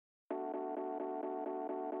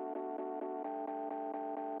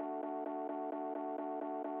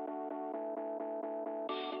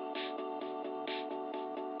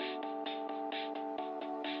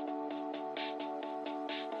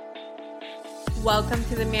Welcome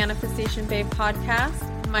to the Manifestation Babe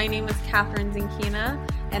podcast. My name is Catherine Zinkina,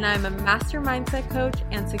 and I'm a master mindset coach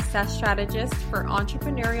and success strategist for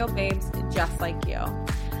entrepreneurial babes just like you.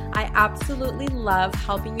 I absolutely love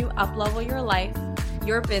helping you uplevel your life,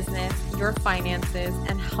 your business, your finances,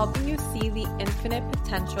 and helping you see the infinite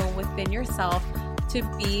potential within yourself to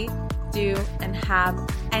be, do, and have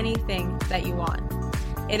anything that you want.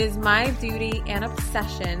 It is my duty and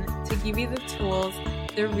obsession to give you the tools,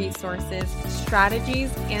 the resources,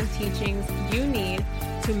 strategies, and teachings you need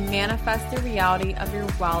to manifest the reality of your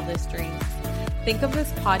wildest dreams. Think of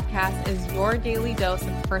this podcast as your daily dose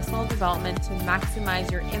of personal development to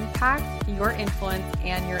maximize your impact, your influence,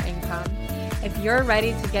 and your income. If you're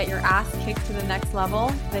ready to get your ass kicked to the next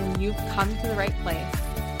level, then you've come to the right place.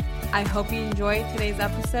 I hope you enjoyed today's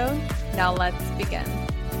episode. Now let's begin.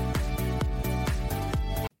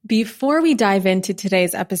 Before we dive into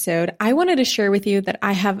today's episode, I wanted to share with you that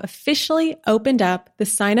I have officially opened up the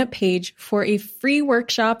sign-up page for a free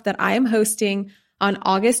workshop that I am hosting on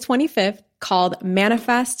August 25th called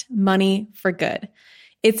Manifest Money for Good.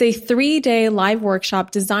 It's a 3-day live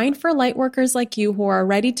workshop designed for lightworkers like you who are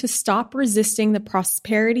ready to stop resisting the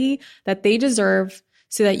prosperity that they deserve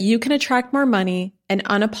so that you can attract more money and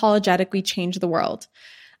unapologetically change the world.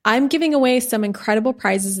 I'm giving away some incredible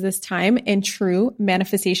prizes this time in true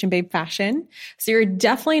Manifestation Babe fashion, so you're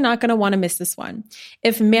definitely not going to want to miss this one.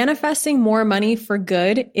 If manifesting more money for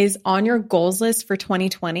good is on your goals list for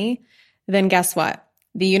 2020, then guess what?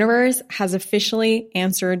 The universe has officially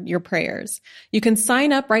answered your prayers. You can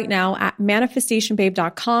sign up right now at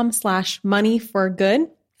manifestationbabe.com/money for good.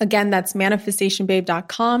 Again, that's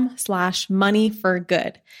manifestationbabe.com/money for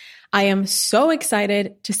good. I am so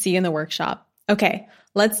excited to see you in the workshop. Okay,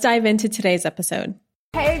 let's dive into today's episode.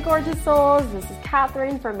 Hey, gorgeous souls. This is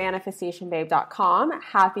Catherine from manifestationbabe.com.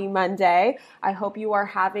 Happy Monday. I hope you are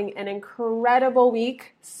having an incredible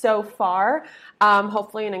week so far.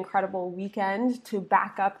 Hopefully an incredible weekend to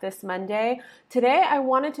back up this Monday. Today, I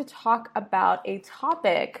wanted to talk about a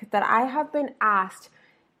topic that I have been asked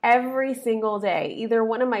every single day. Either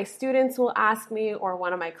one of my students will ask me or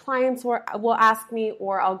one of my clients will ask me,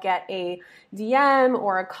 or I'll get a DM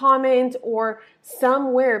or a comment or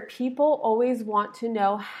somewhere. People always want to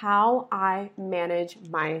know how I manage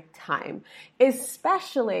my time,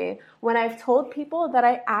 especially when I've told people that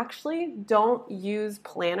I actually don't use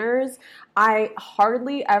planners. I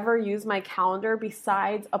hardly ever use my calendar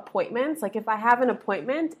besides appointments. Like if I have an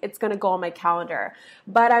appointment, it's going to go on my calendar.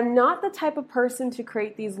 But I'm not the type of person to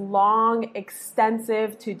create these long,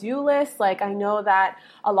 extensive to-do lists. Like I know that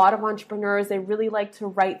a lot of entrepreneurs, they really like to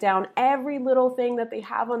write down every little thing that they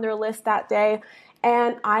have on their list that day.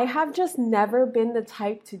 And I have just never been the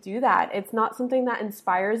type to do that. It's not something that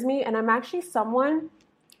inspires me. And I'm actually someone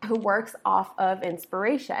who works off of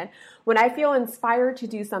inspiration. When I feel inspired to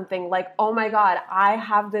do something like, oh my God, I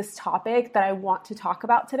have this topic that I want to talk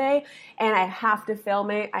about today and I have to film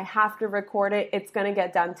it, I have to record it, it's gonna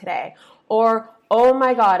get done today. Or, oh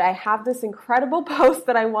my God, I have this incredible post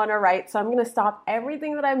that I wanna write, so I'm gonna stop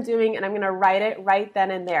everything that I'm doing and I'm gonna write it right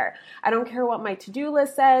then and there. I don't care what my to-do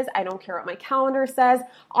list says, I don't care what my calendar says.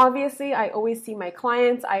 Obviously, I always see my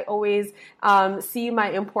clients, I always see my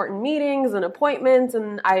important meetings and appointments,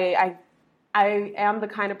 and I am the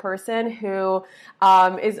kind of person who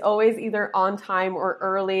is always either on time or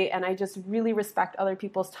early, and I just really respect other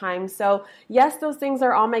people's time. So yes, those things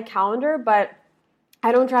are on my calendar, but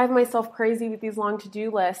I don't drive myself crazy with these long to-do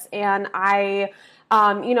lists. And I,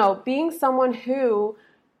 being someone who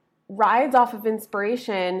rides off of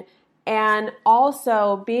inspiration and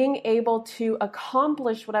also being able to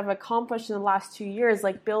accomplish what I've accomplished in the last 2 years,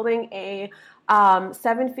 like building a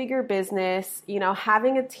 7-figure business,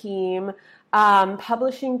 having a team,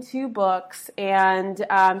 publishing 2 books, and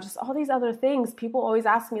just all these other things. People always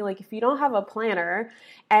ask me, like, if you don't have a planner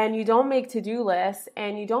and you don't make to-do lists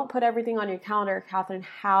and you don't put everything on your calendar, Catherine,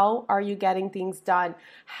 how are you getting things done?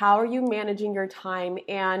 How are you managing your time?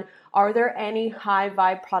 And are there any high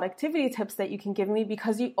vibe productivity tips that you can give me?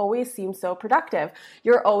 Because you always seem so productive.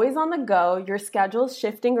 You're always on the go. Your schedule's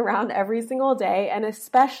shifting around every single day. And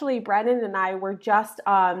especially Brennan and I were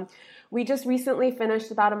we just recently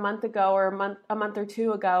finished about a month ago or a month or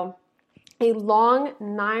 2 ago, a long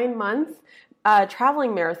 9-month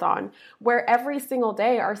traveling marathon where every single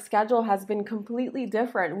day our schedule has been completely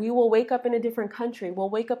different. We will wake up in a different country.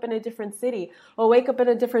 We'll wake up in a different city. We'll wake up in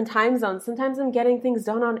a different time zone. Sometimes I'm getting things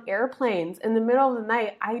done on airplanes in the middle of the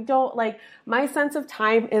night. My sense of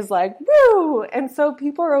time is like, woo! And so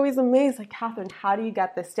people are always amazed, like, Catherine, how do you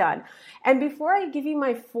get this done? And before I give you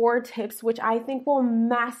my 4 tips, which I think will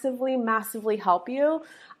massively, massively help you,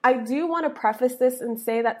 I do want to preface this and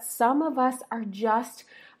say that some of us are just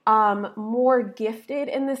more gifted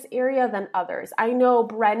in this area than others. I know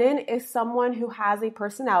Brennan is someone who has a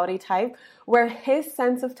personality type where his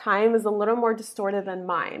sense of time is a little more distorted than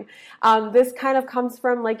mine. This kind of comes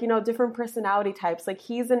from different personality types. Like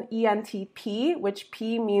he's an ENTP, which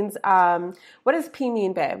P means, what does P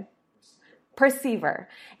mean, babe? Perceiver.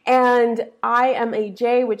 And I am a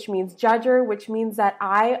J, which means judger, which means that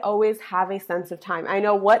I always have a sense of time. I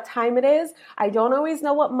know what time it is. I don't always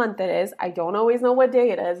know what month it is. I don't always know what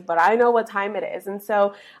day it is, but I know what time it is. And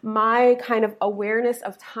so my kind of awareness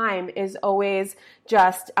of time is always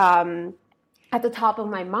just at the top of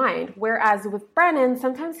my mind. Whereas with Brennan,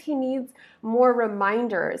 sometimes he needs more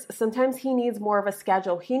reminders. Sometimes he needs more of a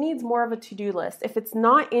schedule. He needs more of a to-do list. If it's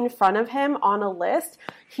not in front of him on a list,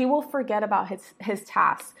 he will forget about his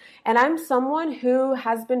tasks. And I'm someone who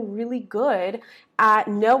has been really good at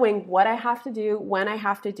knowing what I have to do, when I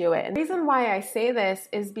have to do it. And the reason why I say this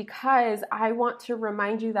is because I want to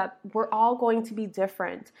remind you that we're all going to be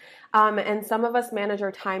different. And some of us manage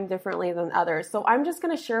our time differently than others. So I'm just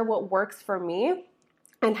going to share what works for me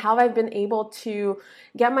and how I've been able to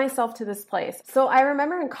get myself to this place. So I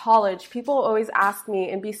remember in college, people always ask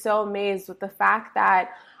me and be so amazed with the fact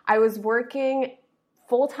that I was working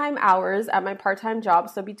full-time hours at my part-time job,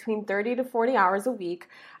 so between 30 to 40 hours a week.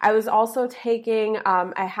 I was also taking,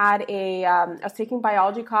 I was taking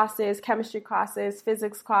biology classes, chemistry classes,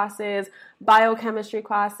 physics classes, biochemistry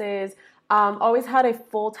classes, always had a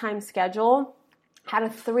full-time schedule, had a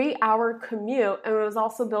 3-hour commute, and was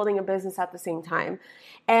also building a business at the same time.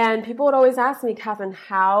 And people would always ask me, Catherine,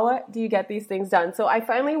 how do you get these things done? So I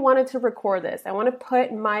finally wanted to record this. I want to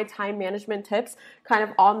put my time management tips kind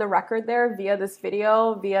of on the record there via this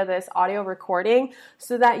video, via this audio recording,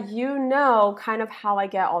 so that you know kind of how I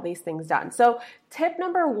get all these things done. So tip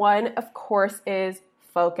number 1, of course, is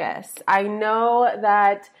focus. I know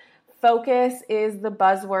that focus is the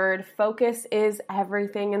buzzword. Focus is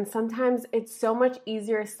everything. And sometimes it's so much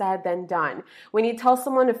easier said than done. When you tell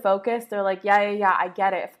someone to focus, they're like, yeah, I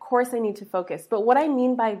get it. Of course I need to focus. But what I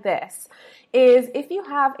mean by this is if you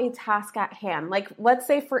have a task at hand, like let's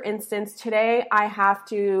say for instance, today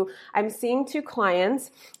I'm seeing 2 clients.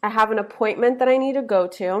 I have an appointment that I need to go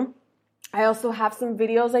to. I also have some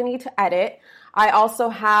videos I need to edit. I also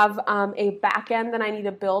have a back end that I need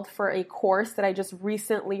to build for a course that I just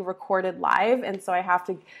recently recorded live. And so I have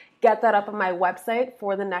to get that up on my website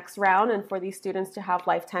for the next round and for these students to have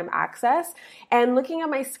lifetime access. And looking at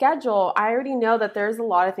my schedule, I already know that there's a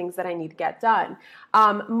lot of things that I need to get done.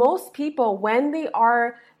 Most people, when they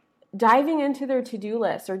are diving into their to-do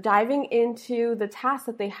list or diving into the tasks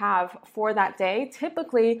that they have for that day,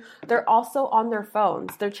 typically they're also on their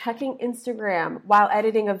phones. They're checking Instagram while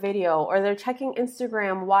editing a video, or they're checking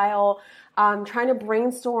Instagram while trying to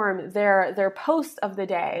brainstorm their post of the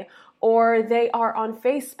day, or they are on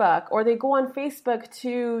Facebook, or they go on Facebook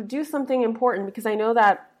to do something important, because I know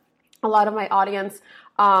that a lot of my audience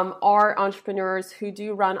are entrepreneurs who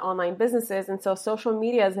do run online businesses. And so social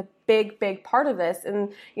media is a big part of this.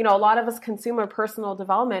 And, a lot of us consume our personal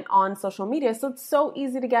development on social media. So it's so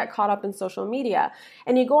easy to get caught up in social media.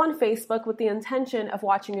 And you go on Facebook with the intention of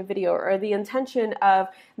watching a video, or the intention of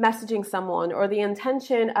messaging someone, or the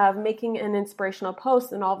intention of making an inspirational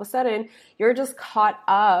post. And all of a sudden you're just caught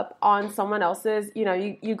up on someone else's,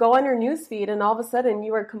 you go on your newsfeed and all of a sudden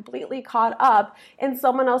you are completely caught up in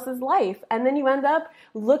someone else's life. And then you end up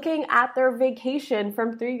looking at their vacation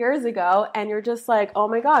from 3 years ago and you're just like, oh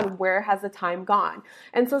my God, where has the time gone?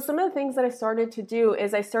 And so some of the things that I started to do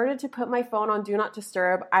is I started to put my phone on Do Not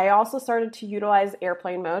Disturb. I also started to utilize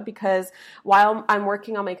airplane mode, because while I'm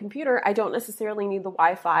working on my computer, I don't necessarily need the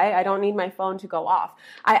Wi-Fi. I don't need my phone to go off.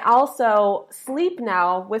 I also sleep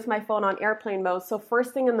now with my phone on airplane mode. So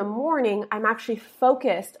first thing in the morning, I'm actually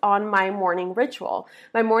focused on my morning ritual.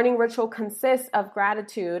 My morning ritual consists of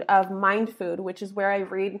gratitude, of mind food, which is where I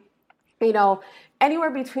read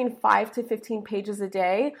anywhere between 5 to 15 pages a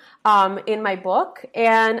day in my book.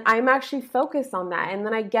 And I'm actually focused on that. And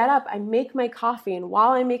then I get up, I make my coffee. And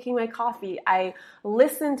while I'm making my coffee, I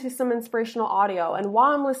listen to some inspirational audio. And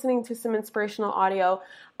while I'm listening to some inspirational audio,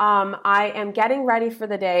 I am getting ready for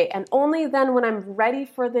the day. And only then when I'm ready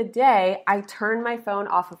for the day, I turn my phone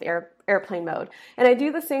off of airplane mode. And I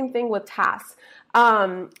do the same thing with tasks.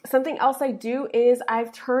 Something else I do is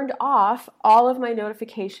I've turned off all of my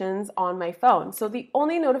notifications on my phone. So the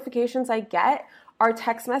only notifications I get are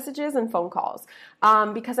text messages and phone calls,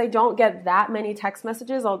 because I don't get that many text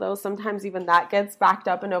messages, although sometimes even that gets backed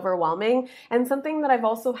up and overwhelming. And something that I've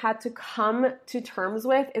also had to come to terms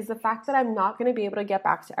with is the fact that I'm not going to be able to get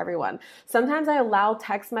back to everyone. Sometimes I allow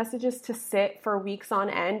text messages to sit for weeks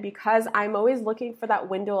on end because I'm always looking for that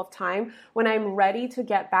window of time when I'm ready to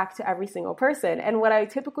get back to every single person. And what I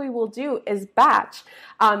typically will do is batch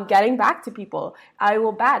getting back to people. I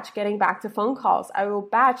will batch getting back to phone calls. I will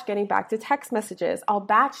batch getting back to text messages. I'll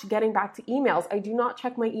batch getting back to emails. I do not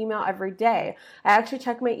check my email every day. I actually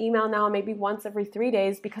check my email now maybe once every 3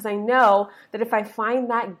 days because I know that if I find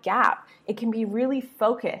that gap, it can be really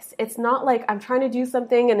focused. It's not like I'm trying to do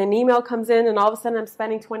something and an email comes in and all of a sudden I'm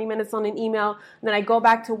spending 20 minutes on an email and then I go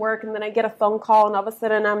back to work and then I get a phone call and all of a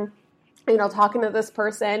sudden I'm talking to this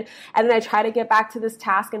person, and then I try to get back to this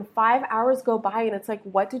task and 5 hours go by and it's like,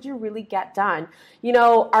 what did you really get done?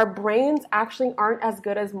 Our brains actually aren't as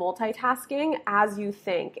good as multitasking as you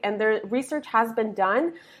think. And the research has been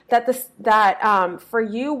done that for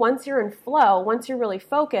you, once you're in flow, once you're really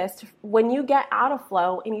focused, when you get out of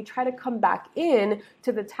flow and you try to come back in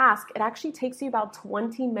to the task, it actually takes you about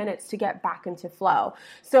 20 minutes to get back into flow.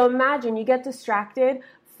 So imagine you get distracted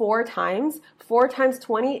 4 times. 4 times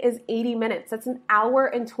 20 is 80 minutes. That's an hour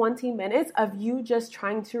and 20 minutes of you just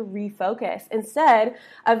trying to refocus instead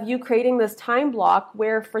of you creating this time block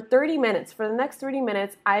where for the next 30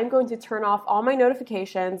 minutes, I'm going to turn off all my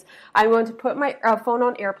notifications. I'm going to put my phone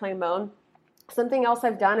on airplane mode. Something else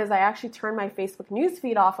I've done is I actually turn my Facebook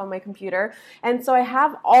newsfeed off on my computer. And so I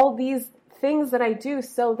have all these things that I do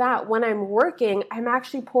so that when I'm working, I'm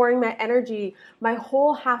actually pouring my energy, my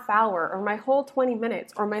whole half hour or my whole 20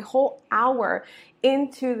 minutes or my whole hour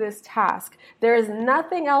into this task. There is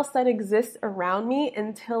nothing else that exists around me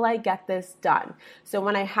until I get this done. So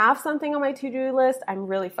when I have something on my to-do list, I'm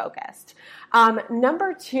really focused.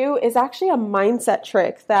 Number 2 is actually a mindset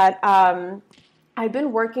trick that I've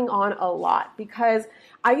been working on a lot because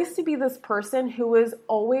I used to be this person who was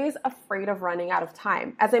always afraid of running out of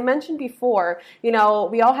time. As I mentioned before, we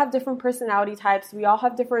all have different personality types. We all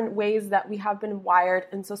have different ways that we have been wired.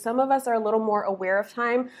 And so some of us are a little more aware of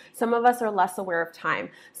time. Some of us are less aware of time.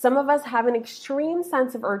 Some of us have an extreme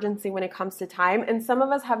sense of urgency when it comes to time. And some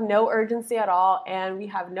of us have no urgency at all. And we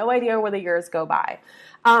have no idea where the years go by.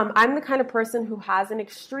 I'm the kind of person who has an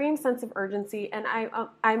extreme sense of urgency, and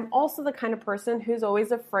I'm also the kind of person who's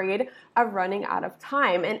always afraid of running out of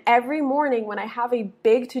time. And every morning when I have a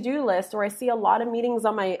big to-do list or I see a lot of meetings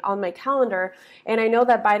on my calendar, and I know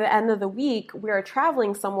that by the end of the week we are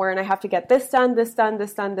traveling somewhere and I have to get this done, this done,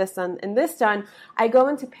 this done, this done, and this done, I go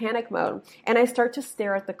into panic mode and I start to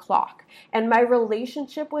stare at the clock. And my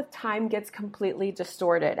relationship with time gets completely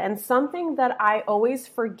distorted. And something that I always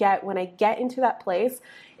forget when I get into that place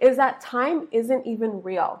is that time isn't even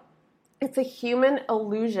real. It's a human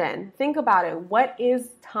illusion. Think about it. What is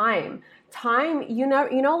time? Time,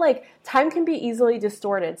 time can be easily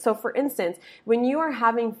distorted. So for instance, when you are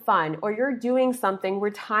having fun or you're doing something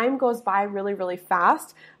where time goes by really, really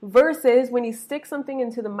fast versus when you stick something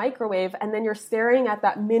into the microwave and then you're staring at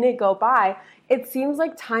that minute go by, it seems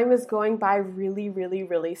like time is going by really, really,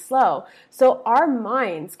 really slow. So our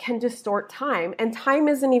minds can distort time, and time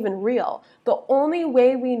isn't even real. The only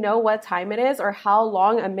way we know what time it is or how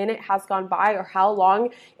long a minute has gone by or how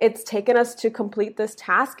long it's taken us to complete this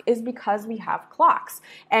task is because we have clocks.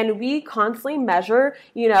 And we constantly measure,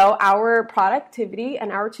 our productivity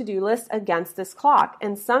and our to-do list against this clock.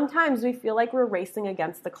 And sometimes we feel like we're racing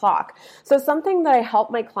against the clock. So something that I help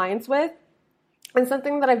my clients with and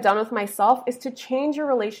something that I've done with myself is to change your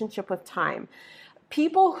relationship with time.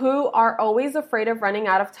 People who are always afraid of running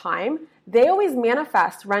out of time, they always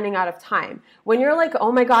manifest running out of time. When you're like,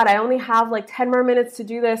 oh my God, I only have like 10 more minutes to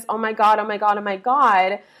do this. Oh my God, oh my God, oh my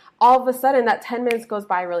God. All of a sudden that 10 minutes goes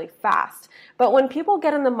by really fast. But when people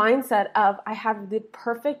get in the mindset of, I have the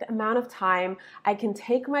perfect amount of time, I can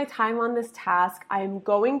take my time on this task, I'm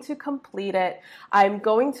going to complete it, I'm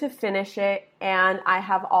going to finish it, and I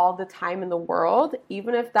have all the time in the world,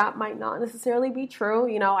 even if that might not necessarily be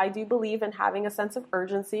true. I do believe in having a sense of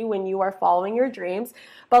urgency when you are following your dreams.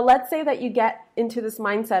 But let's say that you get into this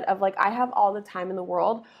mindset of like, I have all the time in the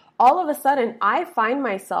world. All of a sudden, I find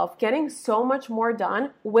myself getting so much more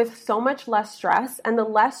done with so much less stress. And the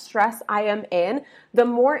less stress I am in, the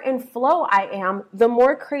more in flow I am, the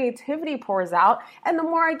more creativity pours out, and the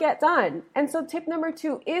more I get done. And so tip number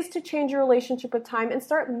 2 is to change your relationship with time and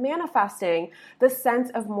start manifesting the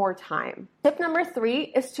sense of more time. Tip number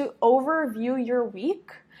 3 is to overview your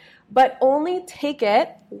week but only take it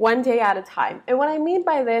one day at a time. And what I mean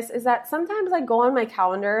by this is that sometimes I go on my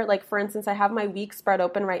calendar, like for instance, I have my week spread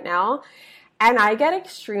open right now, and I get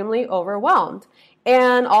extremely overwhelmed.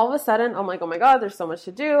 And all of a sudden, I'm like, oh my God, there's so much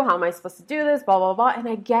to do. How am I supposed to do this? Blah, blah, blah. And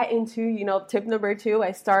I get into, tip number 2,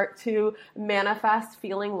 I start to manifest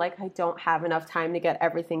feeling like I don't have enough time to get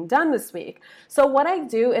everything done this week. So what I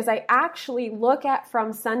do is I actually look at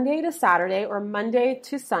from Sunday to Saturday or Monday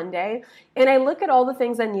to Sunday, and I look at all the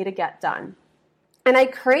things I need to get done. And I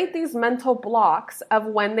create these mental blocks of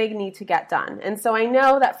when they need to get done. And so I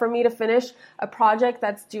know that for me to finish a project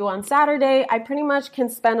that's due on Saturday, I pretty much can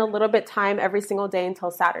spend a little bit time every single day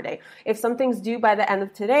until Saturday. If something's due by the end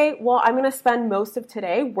of today, well, I'm going to spend most of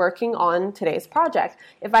today working on today's project.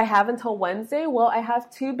 If I have until Wednesday, well, I have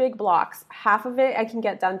 2 big blocks. Half of it I can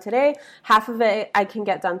get done today, half of it I can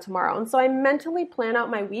get done tomorrow. And so I mentally plan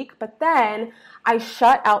out my week, but then I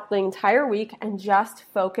shut out the entire week and just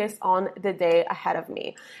focus on the day ahead of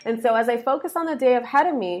me. And so as I focus on the day ahead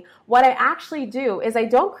of me, what I actually do is I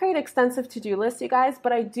don't create extensive to-do lists, you guys,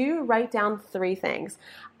 but I do write down 3 things.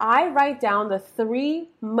 I write down the 3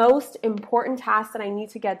 most important tasks that I need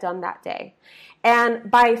to get done that day.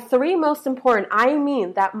 And by 3 most important, I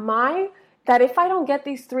mean that if I don't get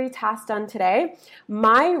these 3 tasks done today,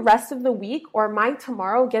 my rest of the week or my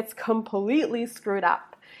tomorrow gets completely screwed up.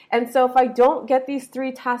 And so if I don't get these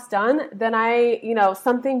 3 tasks done, then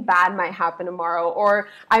something bad might happen tomorrow, or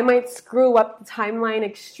I might screw up the timeline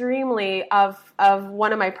extremely of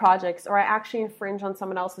one of my projects, or I actually infringe on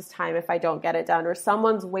someone else's time if I don't get it done, or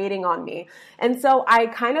someone's waiting on me. And so I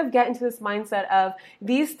kind of get into this mindset of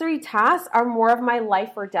these 3 tasks are more of my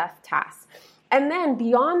life or death tasks. And then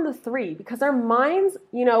beyond the 3, because our minds,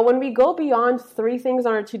 when we go beyond 3 things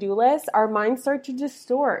on our to-do list, our minds start to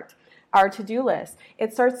distort our to-do list.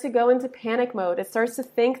 It starts to go into panic mode. It starts to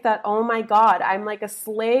think that, oh my God, I'm like a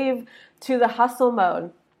slave to the hustle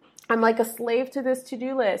mode. I'm like a slave to this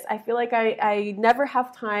to-do list. I feel like I never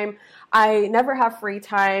have time. I never have free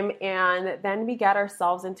time. And then we get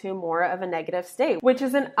ourselves into more of a negative state, which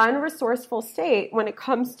is an unresourceful state when it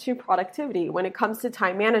comes to productivity, when it comes to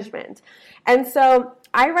time management. And so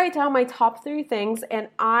I write down my top 3 things and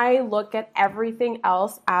I look at everything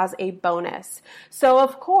else as a bonus. So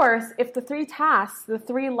of course, if the 3 tasks, the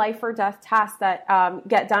 3 life or death tasks that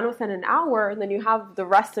get done within an hour, and then you have the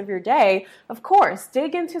rest of your day, of course,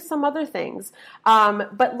 dig into some other things.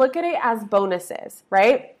 But look at it as bonuses,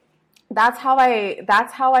 right? That's how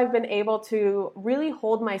I've been able to really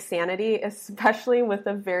hold my sanity, especially with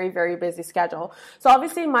a very, very busy schedule. So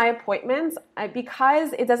obviously my appointments,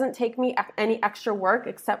 because it doesn't take me any extra work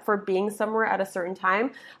except for being somewhere at a certain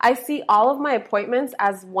time, I see all of my appointments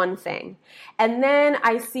as one thing. And then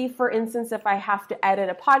I see, for instance, if I have to edit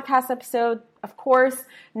a podcast episode, of course,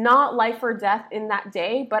 not life or death in that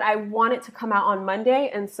day, but I want it to come out on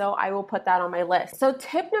Monday, and so I will put that on my list. So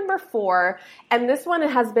tip number 4, and this one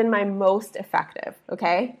has been my most effective,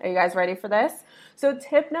 okay? Are you guys ready for this? So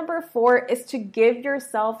tip number 4 is to give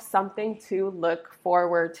yourself something to look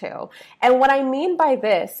forward to. And what I mean by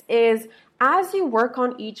this is as you work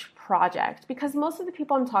on each project, because most of the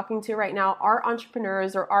people I'm talking to right now are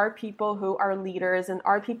entrepreneurs or are people who are leaders and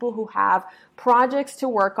are people who have projects to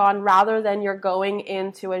work on rather than you're going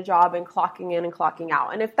into a job and clocking in and clocking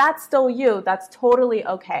out. And if that's still you, that's totally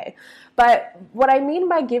okay. But what I mean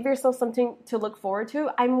by give yourself something to look forward to,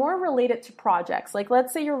 I'm more related to projects. Like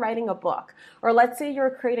let's say you're writing a book, or let's say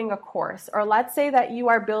you're creating a course, or let's say that you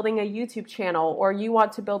are building a YouTube channel, or you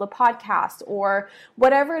want to build a podcast, or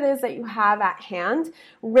whatever it is that you have at hand.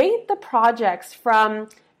 Rate the projects from,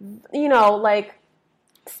 like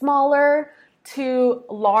smaller to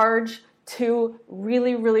large to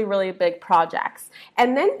really, really, really big projects,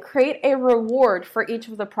 and then create a reward for each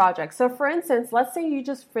of the projects. So for instance, let's say you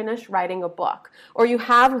just finished writing a book, or you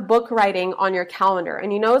have book writing on your calendar,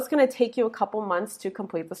 and it's going to take you a couple months to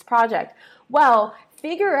complete this project. Well,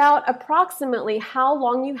 figure out approximately how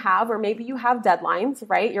long you have, or maybe you have deadlines,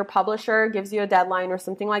 right? Your publisher gives you a deadline or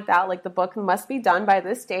something like that, like the book must be done by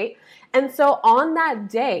this date. And so on that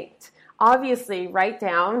date, obviously write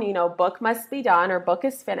down, book must be done or book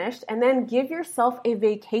is finished, and then give yourself a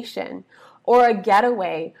vacation or a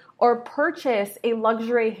getaway, or purchase a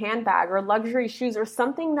luxury handbag or luxury shoes or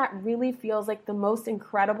something that really feels like the most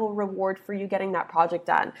incredible reward for you getting that project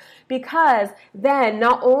done. Because then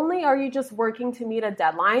not only are you just working to meet a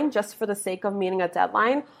deadline just for the sake of meeting a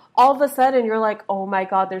deadline, all of a sudden you're like, oh my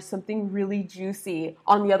God, there's something really juicy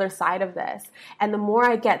on the other side of this. And the more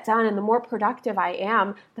I get done and the more productive I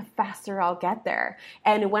am, the faster I'll get there.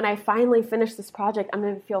 And when I finally finish this project, I'm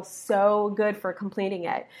going to feel so good for completing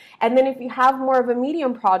it. And then if you have more of a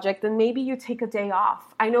medium project, then maybe you take a day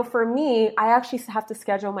off. I know for me, I actually have to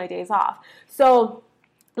schedule my days off. So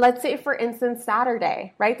let's say, for instance,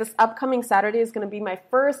 Saturday, right? This upcoming Saturday is going to be my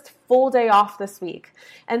first full day off this week.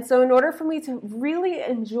 And so in order for me to really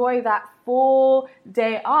enjoy that full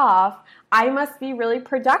day off, I must be really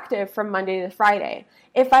productive from Monday to Friday.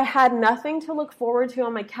 If I had nothing to look forward to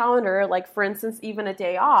on my calendar, like for instance, even a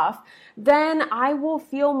day off, then I will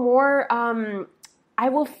feel more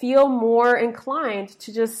inclined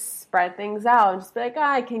to just spread things out and just be like,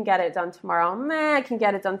 I can get it done tomorrow. I can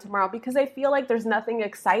get it done tomorrow, because I feel like there's nothing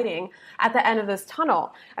exciting at the end of this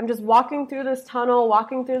tunnel. I'm just walking through this tunnel,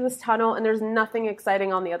 and there's nothing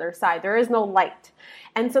exciting on the other side. There is no light.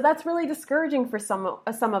 And so that's really discouraging for some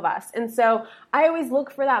of us. And so I always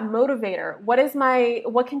look for that motivator.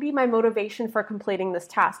 What can be my motivation for completing this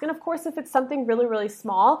task? And of course, if it's something really, really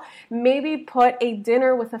small, maybe put a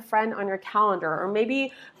dinner with a friend on your calendar, or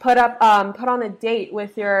maybe put on a date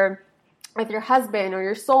with your husband or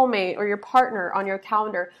your soulmate or your partner on your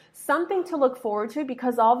calendar, something to look forward to,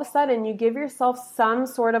 because all of a sudden you give yourself some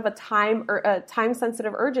sort of a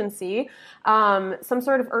time-sensitive urgency, some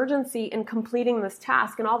sort of urgency in completing this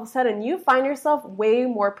task. And all of a sudden you find yourself way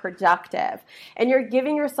more productive, and you're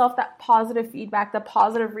giving yourself that positive feedback, the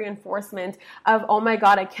positive reinforcement of, oh my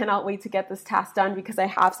God, I cannot wait to get this task done because I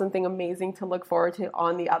have something amazing to look forward to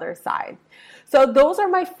on the other side. So those are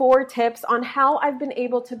my 4 tips on how I've been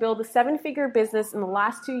able to build a 7-figure business in the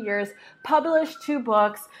last 2 years, publish 2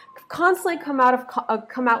 books, constantly come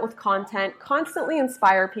out with content, constantly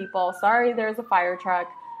inspire people. Sorry, there's a fire truck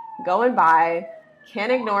going by.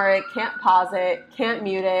 Can't ignore it, can't pause it, can't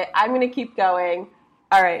mute it. I'm going to keep going.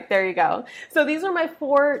 All right, there you go. So these are my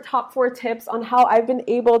top 4 tips on how I've been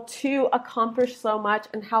able to accomplish so much,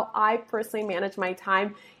 and how I personally manage my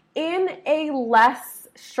time in a less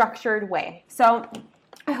structured way. So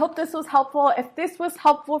I hope this was helpful. If this was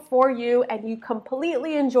helpful for you and you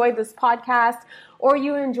completely enjoyed this podcast, or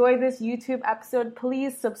you enjoy this YouTube episode,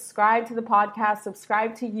 please subscribe to the podcast,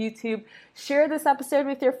 subscribe to YouTube, share this episode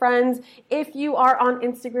with your friends. If you are on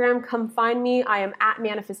Instagram, come find me. I am at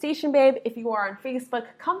Manifestation Babe. If you are on Facebook,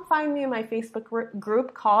 come find me in my Facebook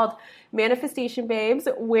group called Manifestation Babes,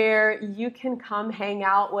 where you can come hang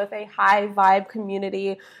out with a high vibe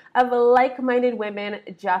community of like-minded women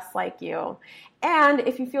just like you. And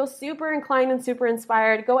if you feel super inclined and super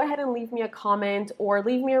inspired, go ahead and leave me a comment or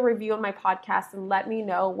leave me a review on my podcast and let me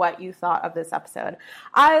know what you thought of this episode.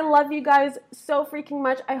 I love you guys so freaking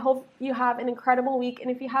much. I hope you have an incredible week. And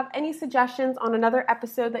if you have any suggestions on another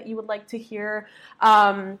episode that you would like to hear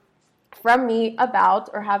from me about,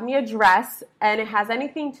 or have me address, and it has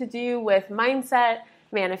anything to do with mindset,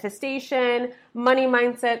 manifestation, money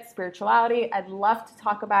mindset, spirituality, I'd love to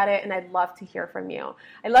talk about it, and I'd love to hear from you.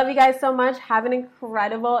 I love you guys so much. Have an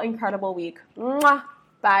incredible, incredible week. Mwah!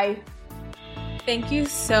 Bye. Thank you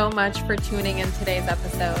so much for tuning in today's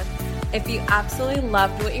episode. If you absolutely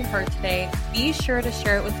loved what you heard today, be sure to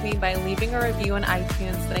share it with me by leaving a review on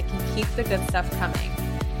iTunes so that I can keep the good stuff coming.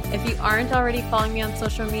 If you aren't already following me on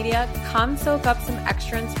social media, come soak up some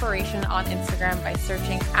extra inspiration on Instagram by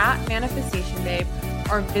searching at Manifestation Babe,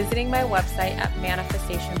 or visiting my website at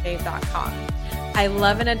manifestationbabe.com. I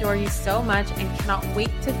love and adore you so much and cannot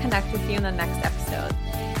wait to connect with you in the next episode.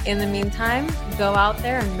 In the meantime, go out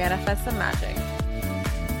there and manifest some magic.